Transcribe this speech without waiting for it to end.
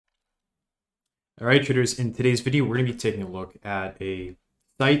All right, traders, in today's video, we're going to be taking a look at a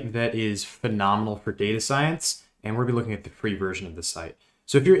site that is phenomenal for data science, and we're going to be looking at the free version of the site.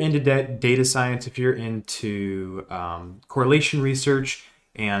 So if you're into data science, if you're into correlation research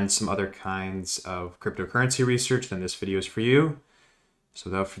and some other kinds of cryptocurrency research, then this video is for you.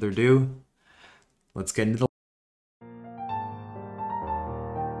 So without further ado, let's get into the...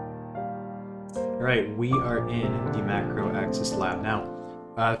 All right, we are in the Macroaxis lab now.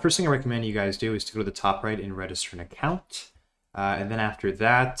 The first thing I recommend you guys do is to go to the top right and register an account. And then after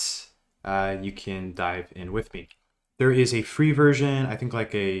that, you can dive in with me. There is a free version, I think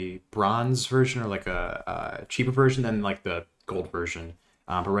like a bronze version or like a cheaper version than like the gold version.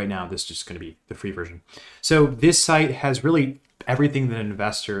 But right now, this is just going to be the free version. So this site has really everything that an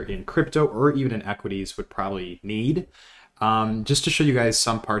investor in crypto or even in equities would probably need. Just to show you guys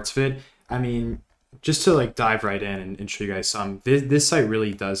some parts of it, I mean, just to like dive right in and show you guys some, this site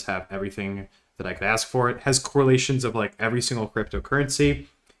really does have everything that I could ask for. It has correlations of like every single cryptocurrency,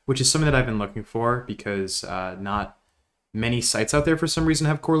 which is something that I've been looking for because not many sites out there for some reason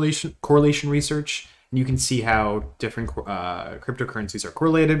have correlation research. And you can see how different cryptocurrencies are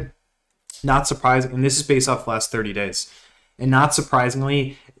correlated. Not surprising, and this is based off the last 30 days. And not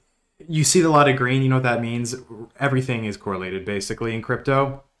surprisingly, you see a lot of green, you know what that means? Everything is correlated basically in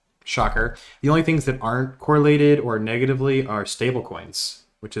crypto. Shocker. The only things that aren't correlated or negatively are stablecoins,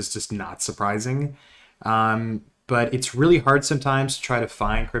 which is just not surprising. But it's really hard sometimes to try to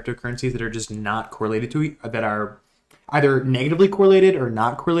find cryptocurrencies that are just not correlated to that are either negatively correlated or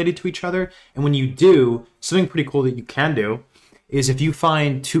not correlated to each other. And when you do, something pretty cool that you can do is if you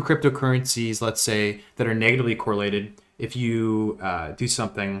find two cryptocurrencies, let's say, that are negatively correlated, if you do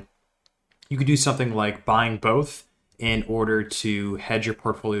something, you could do something like buying both in order to hedge your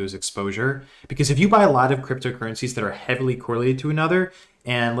portfolio's exposure. Because if you buy a lot of cryptocurrencies that are heavily correlated to another,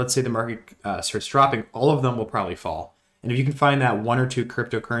 and let's say the market starts dropping, all of them will probably fall. And if you can find that one or two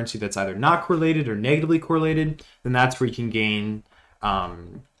cryptocurrency that's either not correlated or negatively correlated, then that's where you can gain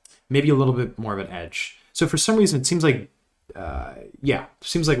maybe a little bit more of an edge. So for some reason, it seems like,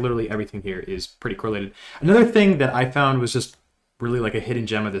 seems like literally everything here is pretty correlated. Another thing that I found was just really like a hidden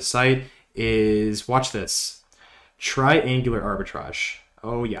gem of this site is, watch this. Triangular arbitrage.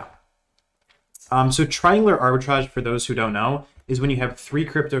 Oh yeah. So triangular arbitrage, for those who don't know, is when you have three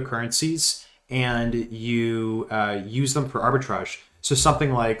cryptocurrencies and you use them for arbitrage. So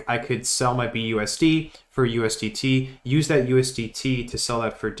something like I could sell my BUSD for USDT, use that USDT to sell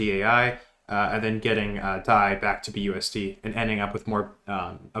that for DAI, and then getting DAI back to BUSD and ending up with more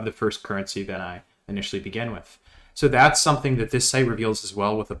of the first currency than I initially began with. So that's something that this site reveals as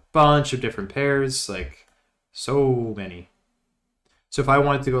well, with a bunch of different pairs, like so many. So if I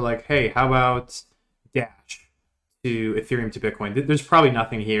wanted to go like, hey, how about Dash to Ethereum to Bitcoin? There's probably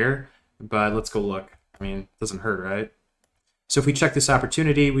nothing here, but let's go look. I mean, it doesn't hurt, right? So if we check this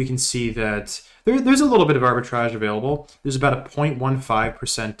opportunity, we can see that there's a little bit of arbitrage available. There's about a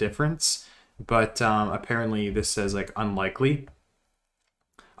 0.15% difference, but apparently this says like unlikely.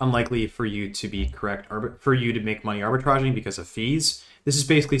 Unlikely for you to be correct, for you to make money arbitraging because of fees. This is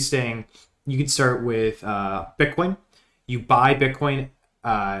basically saying you could start with Bitcoin. You buy Bitcoin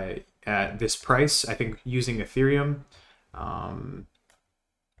at this price, I think using Ethereum.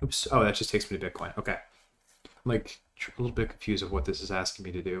 Oops, oh, that just takes me to Bitcoin. Okay. I'm like a little bit confused of what this is asking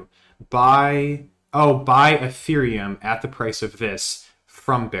me to do. Buy Ethereum at the price of this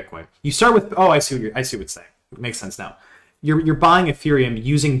from Bitcoin. You start with, oh, I see what it's saying. It makes sense now. You're buying Ethereum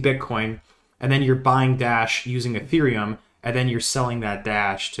using Bitcoin, and then you're buying Dash using Ethereum, and then you're selling that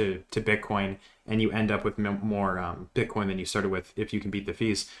Dash to Bitcoin, and you end up with more Bitcoin than you started with if you can beat the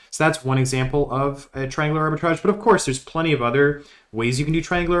fees. So that's one example of a triangular arbitrage. But of course, there's plenty of other ways you can do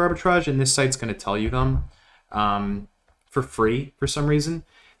triangular arbitrage, and this site's going to tell you them for free for some reason.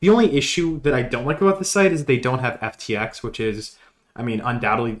 The only issue that I don't like about this site is they don't have FTX, which is, I mean,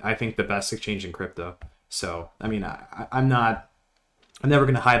 undoubtedly, I think the best exchange in crypto. So, I mean, I'm never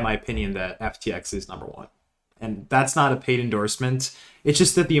going to hide my opinion that FTX is number one. And that's not a paid endorsement. It's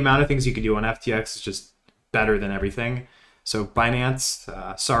just that the amount of things you can do on FTX is just better than everything. So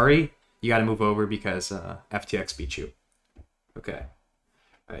Binance, sorry, you got to move over because FTX beat you. Okay.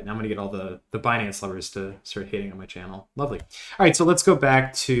 All right, now I'm going to get all the Binance lovers to start hating on my channel. Lovely. All right, so let's go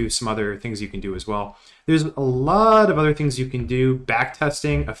back to some other things you can do as well. There's a lot of other things you can do.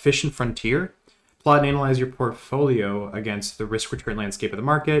 Backtesting, efficient frontier. Plot and analyze your portfolio against the risk-return landscape of the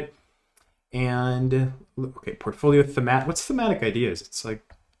market. And, okay, portfolio thematic. What's thematic ideas? It's like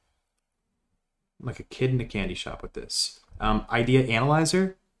a kid in a candy shop with this. Idea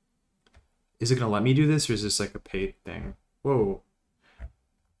analyzer. Is it going to let me do this, or is this like a paid thing? Whoa.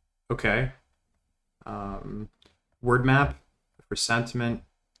 Okay. Word map for sentiment.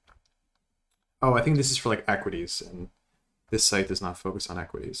 Oh, I think this is for like equities, and this site does not focus on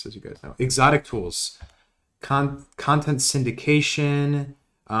equities, as you guys know. Exotic tools, content syndication.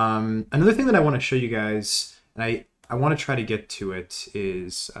 Another thing that I want to show you guys, and I want to try to get to it,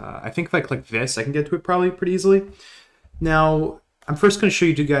 is I think if I click this, I can get to it probably pretty easily. Now, I'm first going to show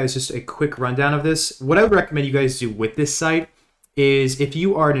you guys just a quick rundown of this. What I would recommend you guys do with this site is if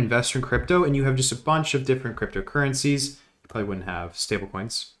you are an investor in crypto and you have just a bunch of different cryptocurrencies, you probably wouldn't have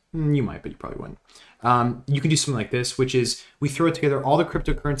stablecoins. You might, but you probably wouldn't. You can do something like this, which is we throw together all the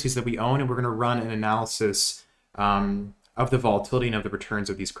cryptocurrencies that we own, and we're going to run an analysis of the volatility and of the returns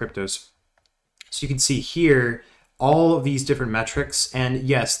of these cryptos. So you can see here all of these different metrics. And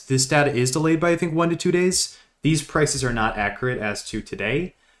yes, this data is delayed by, I think, 1 to 2 days. These prices are not accurate as to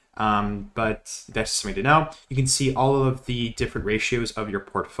today, but that's just something to know. You can see all of the different ratios of your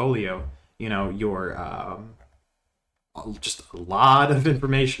portfolio, you know, your just a lot of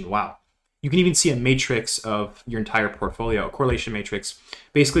information. Wow. You can even see a matrix of your entire portfolio, a correlation matrix.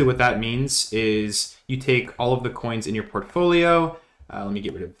 Basically what that means is you take all of the coins in your portfolio, let me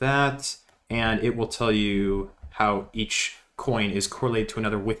get rid of that, and it will tell you how each coin is correlated to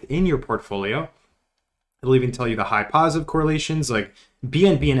another within your portfolio. It'll even tell you the high positive correlations, like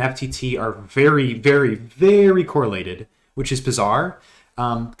BNB and FTT are very, very, very correlated, which is bizarre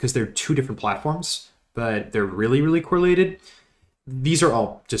because they're two different platforms, but they're really, really correlated. These are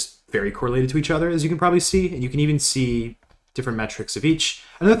all just very correlated to each other, as you can probably see, and you can even see different metrics of each.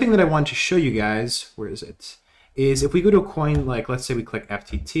 Another thing that I want to show you guys, where is it, is if we go to a coin, like let's say we click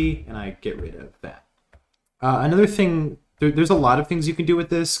FTT and I get rid of that. Another thing, there's a lot of things you can do with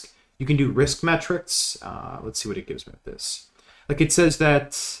this. You can do risk metrics. Let's see what it gives me with this. Like it says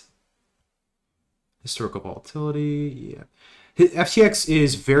that historical volatility, yeah. FTX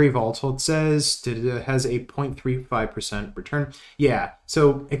is very volatile. It says it has a 0.35% return. Yeah,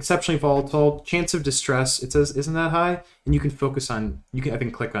 so exceptionally volatile. Chance of distress, it says, isn't that high? And you can focus on, I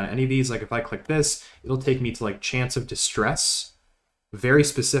can click on any of these. Like if I click this, it'll take me to like chance of distress. Very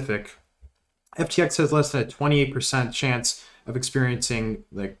specific. FTX has less than a 28% chance of experiencing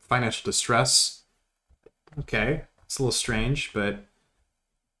like financial distress. Okay, it's a little strange, but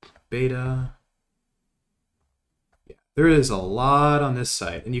beta. There is a lot on this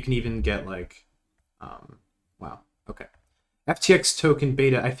site, and you can even get like, wow, okay. FTX token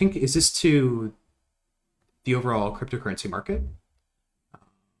beta, I think, is this to the overall cryptocurrency market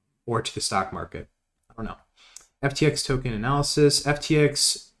or to the stock market? I don't know. FTX token analysis,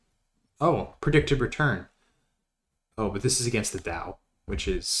 FTX, oh, predicted return. Oh, but this is against the Dow, which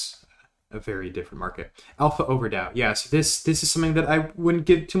is a very different market. Alpha over Dow. Yeah, so this is something that I wouldn't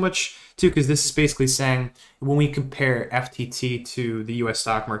give too much to, because this is basically saying when we compare FTT to the US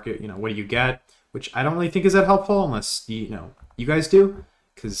stock market, you know, what do you get? Which I don't really think is that helpful unless, you know, you guys do,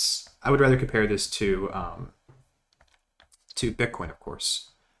 because I would rather compare this to Bitcoin, of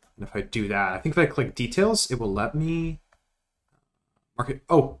course. And if I do that, I think if I click details, it will let me market,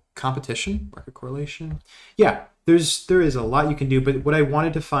 oh, competition, market correlation. Yeah, there is a lot you can do, but what I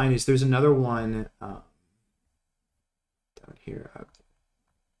wanted to find is there's another one down here.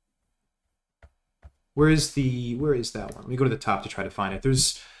 Where is that one? Let me go to the top to try to find it.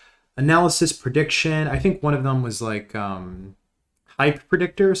 There's analysis prediction. I think one of them was like hype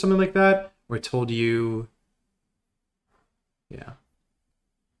predictor or something like that, where it told you, yeah.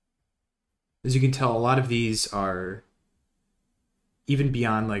 As you can tell, a lot of these are even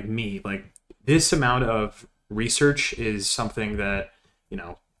beyond like me. Like this amount of research is something that, you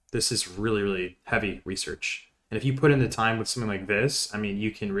know, this is really, really heavy research. And if you put in the time with something like this, I mean, you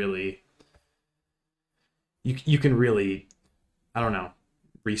can really, you can really, I don't know,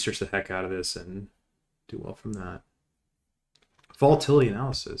 research the heck out of this and do well from that. Volatility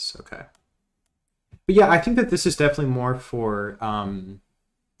analysis, okay. But yeah, I think that this is definitely more for,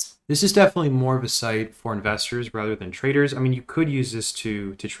 this is definitely more of a site for investors rather than traders. I mean, you could use this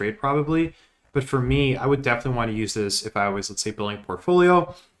to trade probably, but for me, I would definitely want to use this if I was, let's say, building a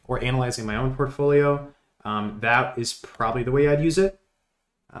portfolio or analyzing my own portfolio. That is probably the way I'd use it.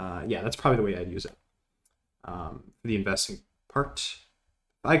 Yeah, that's probably the way I'd use it. The investing part.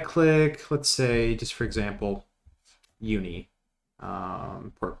 If I click, let's say, just for example, uni,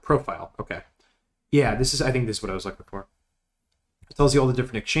 profile. Okay. Yeah, I think this is what I was looking for. It tells you all the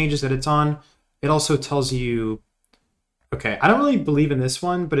different exchanges that it's on. It also tells you, okay, I don't really believe in this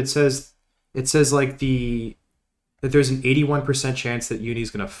one, but it says like that there's an 81% chance that uni is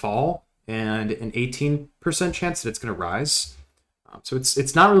going to fall and an 18% chance that it's going to rise. So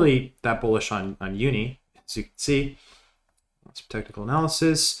it's not really that bullish on uni, as you can see. Some technical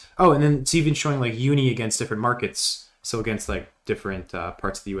analysis. Oh, and then it's even showing like uni against different markets. So against like different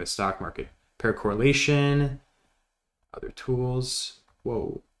parts of the US stock market. Pair correlation, other tools.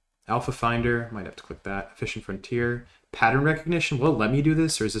 Whoa. Alpha Finder, might have to click that. Efficient Frontier. Pattern recognition. Will it let me do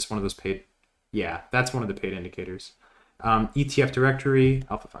this, or is this one of those paid? Yeah, that's one of the paid indicators. ETF directory,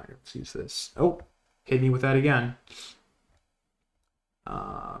 Alpha Finder. Let's use this. Oh, hit me with that again.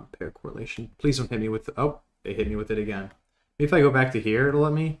 Pair correlation. Please don't hit me with. Oh, they hit me with it again. Maybe if I go back to here, it'll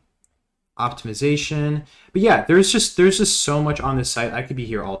let me. Optimization. But yeah, there's just so much on this site. I could be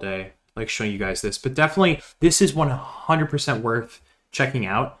here all day, like showing you guys this. But definitely, this is 100% worth checking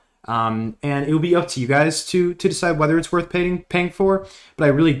out. And it will be up to you guys to decide whether it's worth paying for. But I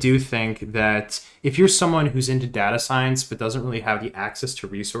really do think that if you're someone who's into data science but doesn't really have the access to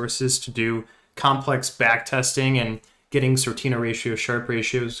resources to do complex back testing and getting Sortino ratios, Sharpe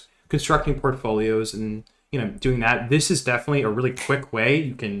ratios, constructing portfolios, and doing that, this is definitely a really quick way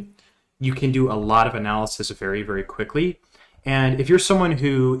you can do a lot of analysis very, very quickly. And if you're someone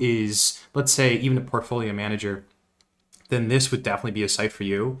who is, let's say, even a portfolio manager, then this would definitely be a site for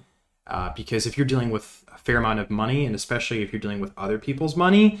you. Because if you're dealing with a fair amount of money, and especially if you're dealing with other people's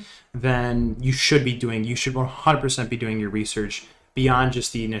money, then you should 100% be doing your research beyond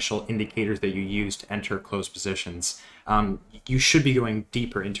just the initial indicators that you use to enter close positions. You should be going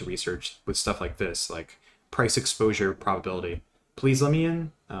deeper into research with stuff like this, like price exposure probability. Please let me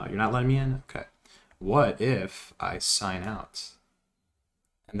in. You're not letting me in? Okay. What if I sign out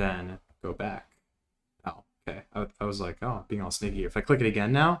and then go back? Oh, okay. I was like, oh, being all sneaky. If I click it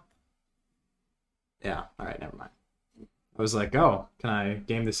again now, yeah, all right, never mind. I was like, oh, can I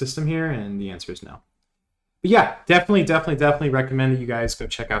game the system here? And the answer is no. But yeah, definitely recommend that you guys go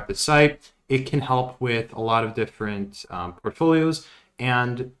check out this site. It can help with a lot of different portfolios.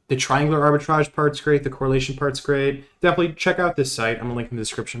 And the triangular arbitrage part's great. The correlation part's great. Definitely check out this site. I'm gonna link in the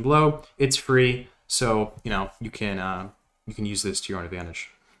description below. It's free, so you can use this to your own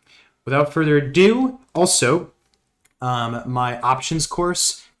advantage. Without further ado, also my options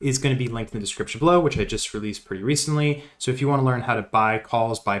course is going to be linked in the description below, which I just released pretty recently. So if you want to learn how to buy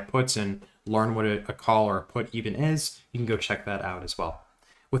calls, buy puts, and learn what a call or a put even is, you can go check that out as well.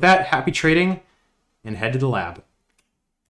 With that, happy trading and head to the lab.